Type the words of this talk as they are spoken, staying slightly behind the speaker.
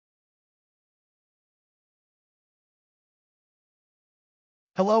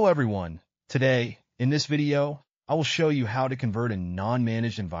Hello everyone. Today, in this video, I will show you how to convert a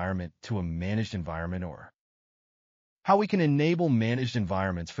non-managed environment to a managed environment or how we can enable managed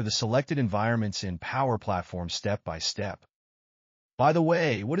environments for the selected environments in Power Platform step by step. By the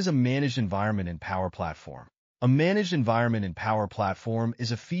way, what is a managed environment in Power Platform? A managed environment in Power Platform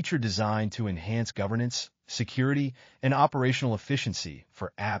is a feature designed to enhance governance, security, and operational efficiency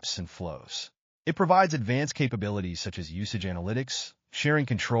for apps and flows. It provides advanced capabilities such as usage analytics, sharing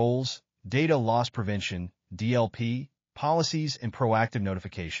controls, data loss prevention, DLP, policies, and proactive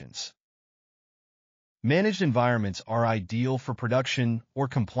notifications. Managed environments are ideal for production or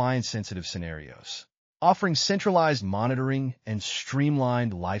compliance-sensitive scenarios, offering centralized monitoring and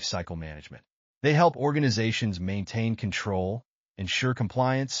streamlined lifecycle management. They help organizations maintain control, ensure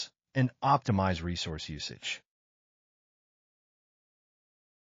compliance, and optimize resource usage.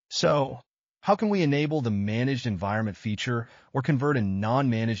 So, how can we enable the managed environment feature or convert a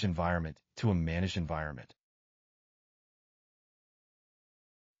non-managed environment to a managed environment?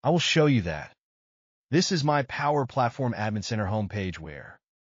 I will show you that. This is my Power Platform Admin Center homepage where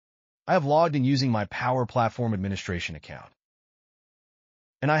I have logged in using my Power Platform Administration account.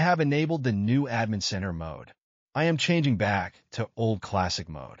 And I have enabled the new Admin Center mode. I am changing back to old Classic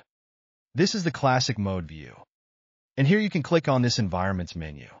mode. This is the Classic mode view. And here you can click on this Environments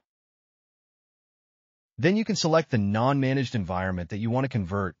menu. Then you can select the non-managed environment that you want to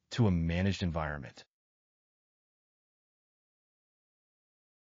convert to a managed environment.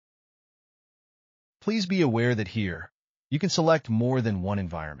 Please be aware that here, you can select more than one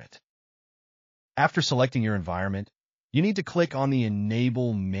environment. After selecting your environment, you need to click on the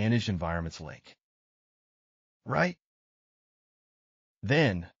Enable Managed Environments link. Right?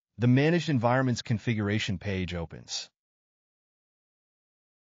 Then, the Managed Environments configuration page opens.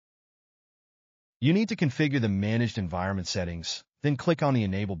 You need to configure the managed environment settings, then click on the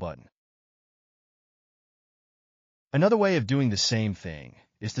Enable button. Another way of doing the same thing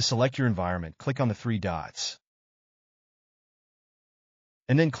is to select your environment, click on the three dots,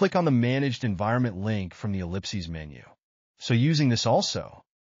 and then click on the Managed Environment link from the Ellipses menu. So using this also,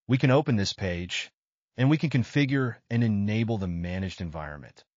 we can open this page, and we can configure and enable the managed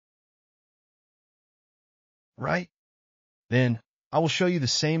environment. Right? Then, I will show you the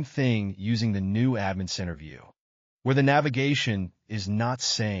same thing using the new Admin Center view, where the navigation is not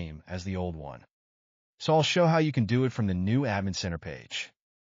same as the old one. So I'll show how you can do it from the new Admin Center page.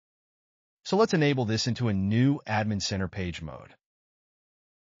 So let's enable this into a new Admin Center page mode.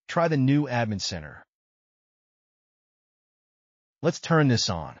 Try the new Admin Center. Let's turn this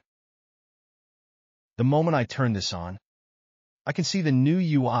on. The moment I turn this on, I can see the new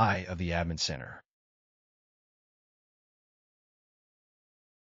UI of the Admin Center.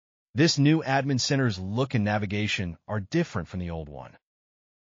 This new Admin Center's look and navigation are different from the old one.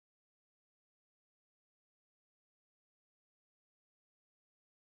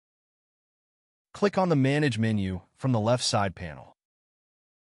 Click on the Manage menu from the left side panel.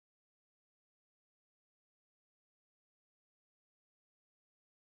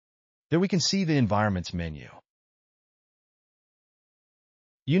 There we can see the Environments menu.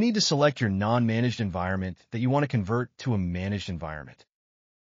 You need to select your non-managed environment that you want to convert to a managed environment.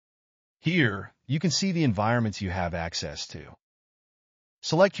 Here, you can see the environments you have access to.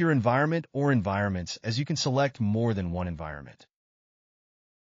 Select your environment or environments as you can select more than one environment.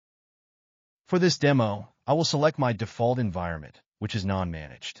 For this demo, I will select my default environment, which is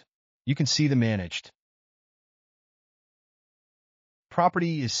non-managed. You can see the managed.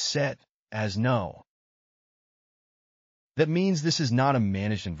 Property is set as no. That means this is not a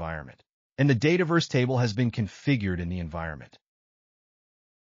managed environment, and the Dataverse table has been configured in the environment.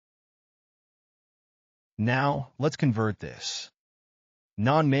 Now, let's convert this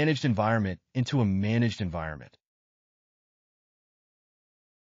non-managed environment into a managed environment.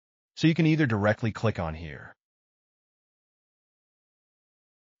 So you can either directly click on here,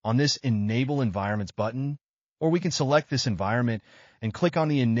 on this Enable Environments button, or we can select this environment and click on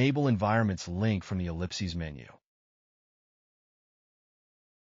the Enable Environments link from the Ellipses menu.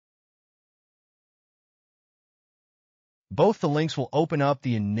 Both the links will open up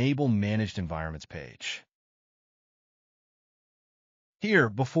the Enable Managed Environments page. Here,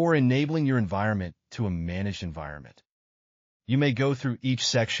 before enabling your environment to a managed environment, you may go through each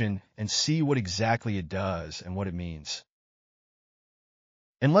section and see what exactly it does and what it means.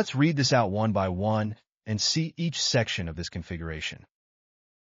 And let's read this out one by one and see each section of this configuration.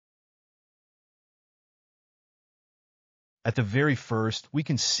 At the very first, we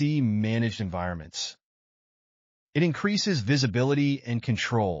can see Managed Environments. It increases visibility and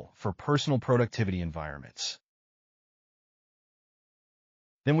control for personal productivity environments.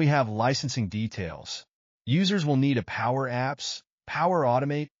 Then we have licensing details. Users will need a Power Apps, Power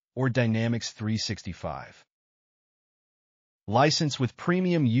Automate, or Dynamics 365 license with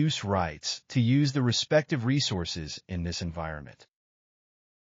premium use rights to use the respective resources in this environment.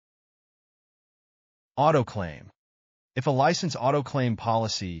 Autoclaim. If a license autoclaim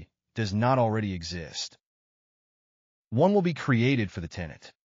policy does not already exist, one will be created for the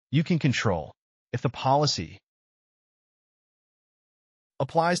tenant. You can control if the policy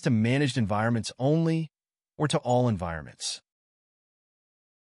applies to managed environments only or to all environments.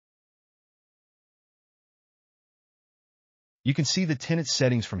 You can see the tenant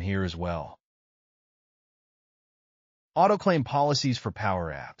settings from here as well. Autoclaim policies for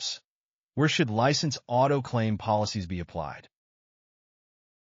Power Apps. Where should license autoclaim policies be applied?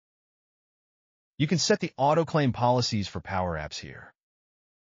 You can set the autoclaim policies for Power Apps here.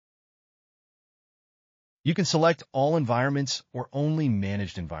 You can select all environments or only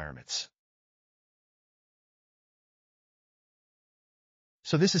managed environments.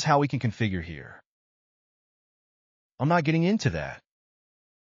 So this is how we can configure here. I'm not getting into that.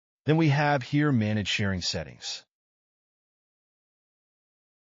 Then we have here Manage Sharing Settings.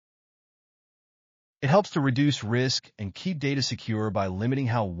 It helps to reduce risk and keep data secure by limiting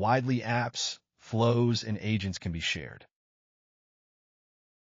how widely apps, flows, and agents can be shared.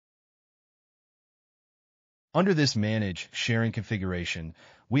 Under this Manage Sharing configuration,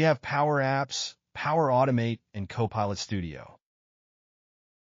 we have Power Apps, Power Automate, and Copilot Studio.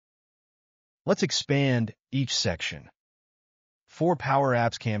 Let's expand each section. For Power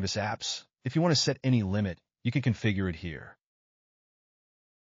Apps Canvas apps, if you want to set any limit, you can configure it here.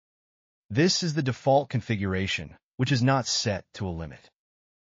 This is the default configuration, which is not set to a limit.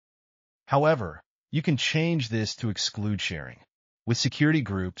 However, you can change this to exclude sharing. With security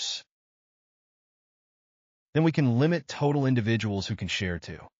groups, then we can limit total individuals who can share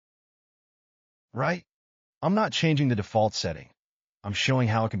to. Right? I'm not changing the default setting. I'm showing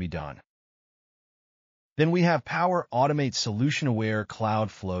how it can be done. Then we have Power Automate Solution-Aware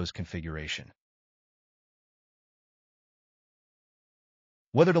Cloud Flows configuration.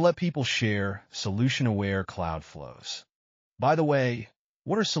 Whether to let people share solution-aware cloud flows. By the way,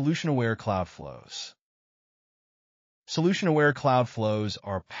 what are solution-aware cloud flows? Solution-aware cloud flows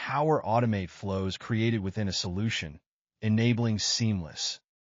are Power Automate flows created within a solution, enabling seamless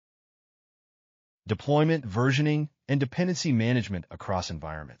deployment, versioning, and dependency management across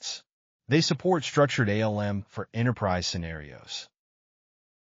environments. They support structured ALM for enterprise scenarios.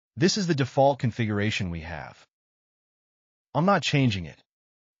 This is the default configuration we have. I'm not changing it.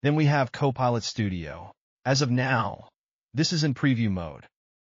 Then we have Copilot Studio. As of now, this is in preview mode.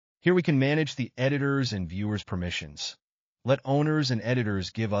 Here we can manage the editors and viewers' permissions. Let owners and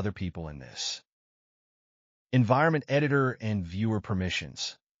editors give other people in this. Environment editor and viewer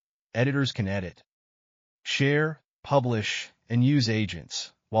permissions. Editors can edit, share, publish, and use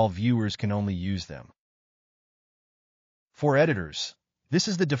agents, while viewers can only use them. For editors, this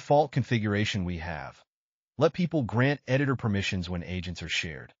is the default configuration we have. Let people grant editor permissions when agents are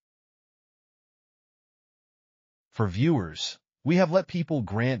shared. For viewers, we have let people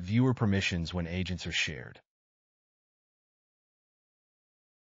grant viewer permissions when agents are shared.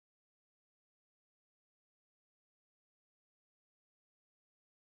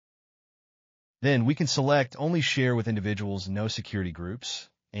 Then we can select only share with individuals, no security groups,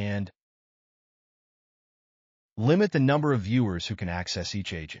 and limit the number of viewers who can access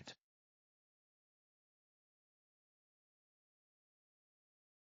each agent.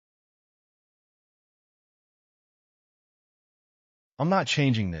 I'm not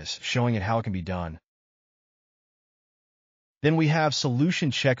changing this, showing it how it can be done. Then we have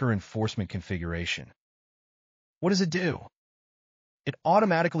Solution Checker Enforcement configuration. What does it do? It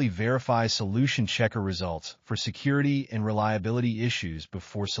automatically verifies solution checker results for security and reliability issues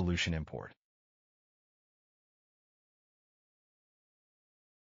before solution import.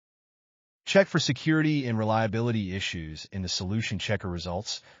 Check for security and reliability issues in the solution checker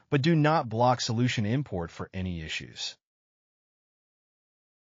results, but do not block solution import for any issues.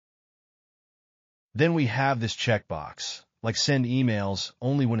 Then we have this checkbox, like send emails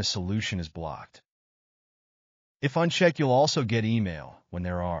only when a solution is blocked. If unchecked, you'll also get email when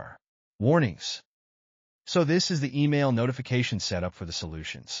there are warnings. So this is the email notification setup for the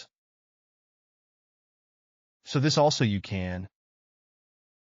solutions. So this also you can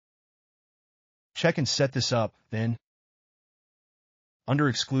check and set this up. Then, under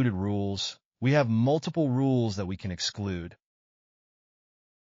excluded rules, we have multiple rules that we can exclude.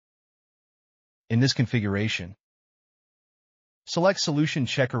 In this configuration, select Solution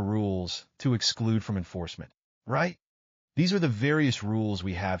Checker Rules to exclude from enforcement. Right? These are the various rules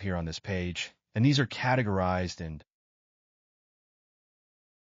we have here on this page, and these are categorized and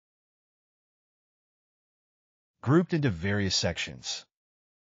grouped into various sections.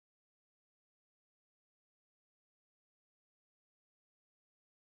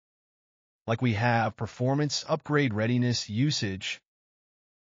 Like we have performance, upgrade, readiness, usage,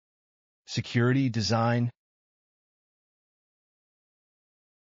 security, design,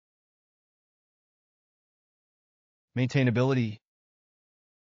 maintainability,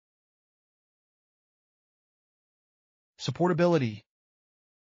 supportability,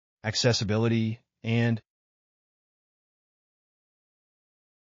 accessibility, and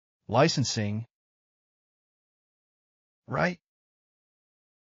licensing, right?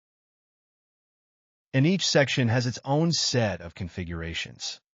 And each section has its own set of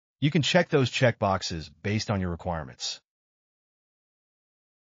configurations. You can check those checkboxes based on your requirements.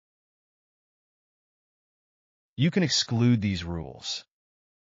 You can exclude these rules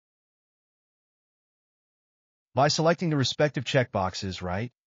by selecting the respective checkboxes,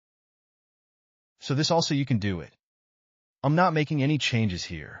 right? So this also you can do it. I'm not making any changes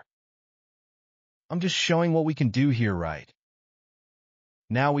here. I'm just showing what we can do here, right?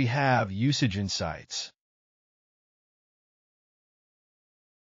 Now we have usage insights.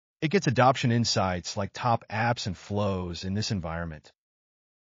 It gets adoption insights like top apps and flows in this environment.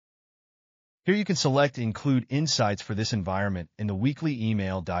 Here you can select Include Insights for this environment in the Weekly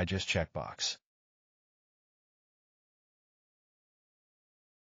Email Digest checkbox.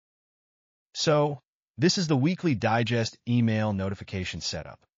 So, this is the Weekly Digest email notification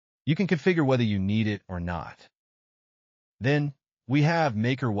setup. You can configure whether you need it or not. Then, we have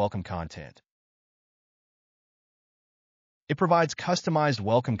Maker Welcome Content. It provides customized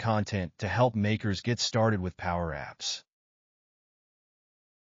welcome content to help makers get started with Power Apps.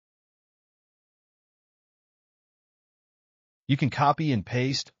 You can copy and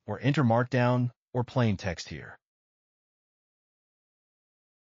paste or enter Markdown or plain text here.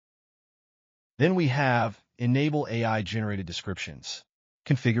 Then we have Enable AI-generated descriptions.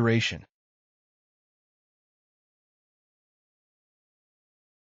 Configuration.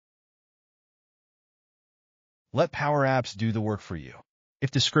 Let Power Apps do the work for you.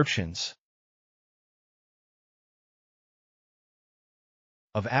 If descriptions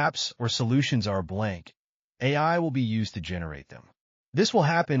of apps or solutions are blank, AI will be used to generate them. This will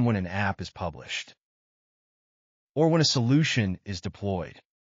happen when an app is published or when a solution is deployed.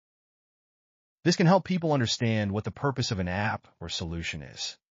 This can help people understand what the purpose of an app or solution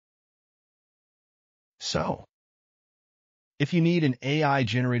is. So, if you need an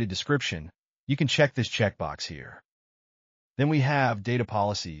AI-generated description, you can check this checkbox here. Then we have Data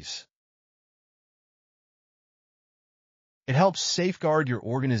Policies. It helps safeguard your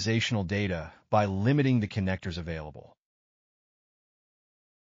organizational data by limiting the connectors available.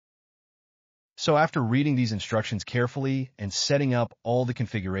 So after reading these instructions carefully and setting up all the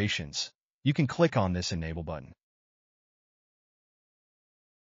configurations, you can click on this Enable button.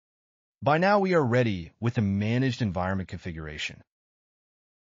 By now we are ready with the Managed Environment configuration.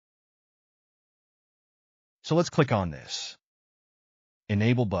 So let's click on this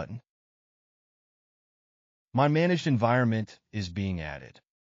Enable button. My managed environment is being added.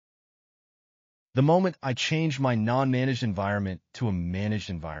 The moment I change my non-managed environment to a managed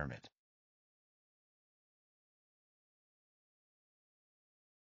environment,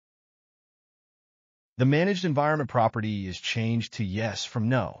 the managed environment property is changed to yes from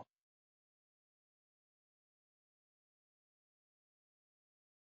no.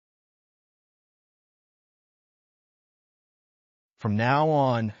 From now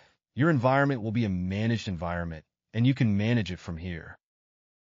on, your environment will be a managed environment, and you can manage it from here.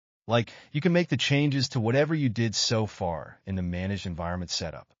 Like, you can make the changes to whatever you did so far in the managed environment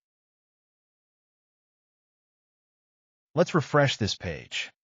setup. Let's refresh this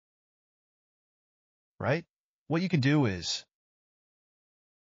page. Right? What you can do is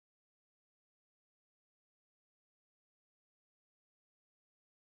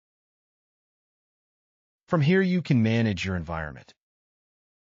from here you can manage your environment.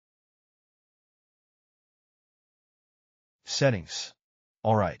 Settings.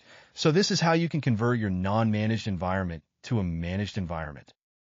 All right, so this is how you can convert your non-managed environment to a managed environment.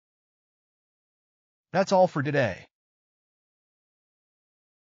 That's all for today.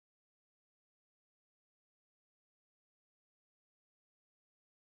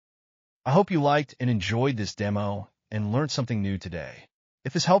 I hope you liked and enjoyed this demo and learned something new today.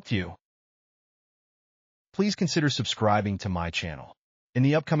 If this helped you, please consider subscribing to my channel. In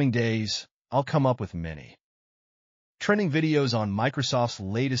the upcoming days, I'll come up with many trending videos on Microsoft's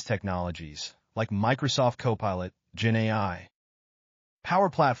latest technologies, like Microsoft Copilot Gen AI, Power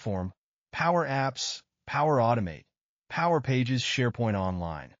Platform, Power Apps, Power Automate, Power Pages, SharePoint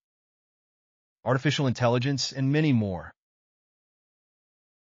Online, artificial intelligence, and many more.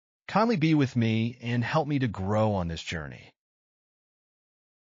 Kindly be with me and help me to grow on this journey.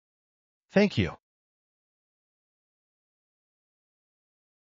 Thank you.